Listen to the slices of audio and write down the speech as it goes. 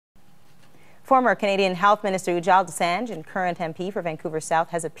Former Canadian Health Minister Ujjal Dosanjh and current MP for Vancouver South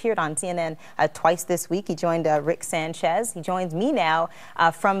has appeared on CNN twice this week. He joined Rick Sanchez. He joins me now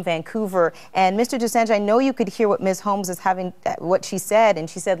from Vancouver. And Mr. Dosanjh, I know you could hear what Ms. Holmes is having, what she said. And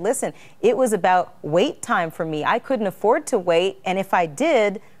she said, listen, it was about wait time for me. I couldn't afford to wait. And if I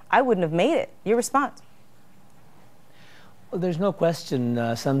did, I wouldn't have made it. Your response? Well, there's no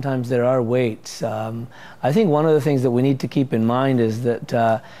question sometimes there are waits. I think one of the things that we need to keep in mind is that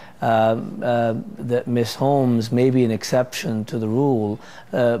that Ms. Holmes may be an exception to the rule.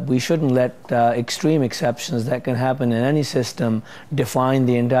 We shouldn't let extreme exceptions that can happen in any system define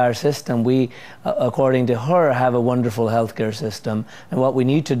the entire system. We, according to her, have a wonderful healthcare system, and what we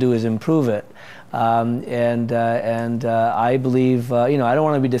need to do is improve it. I believe, you know, I don't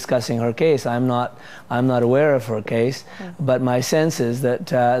want to be discussing her case. I'm not aware of her case, but my sense is that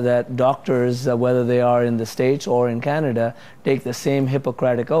that doctors, whether they are in the States or in Canada, take the same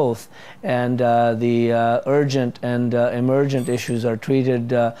Hippocratic oath, and the urgent and emergent issues are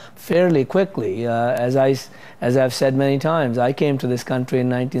treated fairly quickly. As I've said many times, I came to this country in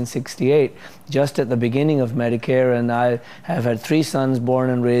 1968, just at the beginning of Medicare, and I have had 3 sons born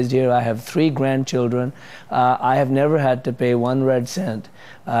and raised here. I have 3 grandchildren. I have never had to pay 1 red cent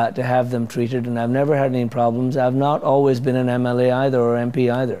to have them treated, and I've never had any problems. I've not always been an MLA either or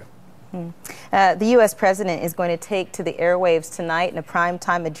MP either. The U.S. President is going to take to the airwaves tonight in a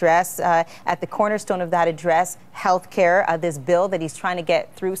primetime address. At the cornerstone of that address, health care, this bill that he's trying to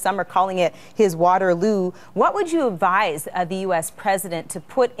get through. Some are calling it his Waterloo. What would you advise the U.S. President to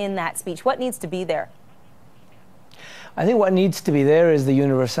put in that speech? What needs to be there? I think what needs to be there is the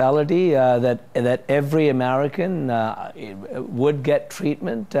universality, that every American would get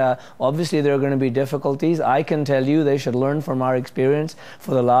treatment. Obviously, there are going to be difficulties. I can tell you they should learn from our experience.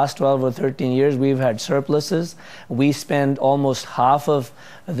 For the last 12 or 13 years, we've had surpluses. We spend almost half of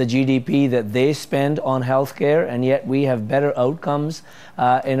the GDP that they spend on health care, and yet we have better outcomes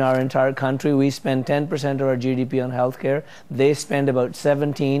in our entire country. We spend 10% of our GDP on health care. They spend about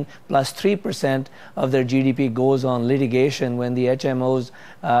 17, plus 3% of their GDP goes on litigation when the HMOs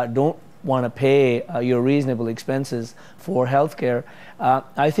don't want to pay your reasonable expenses for healthcare.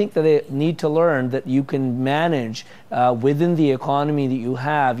 I think that they need to learn that you can manage within the economy that you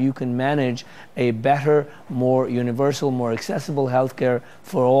have, you can manage a better, more universal, more accessible healthcare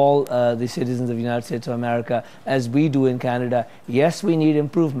for all the citizens of the United States of America, as we do in Canada. Yes, we need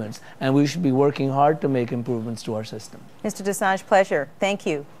improvements, and we should be working hard to make improvements to our system. Mr. Dosanjh, pleasure. Thank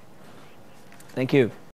you. Thank you.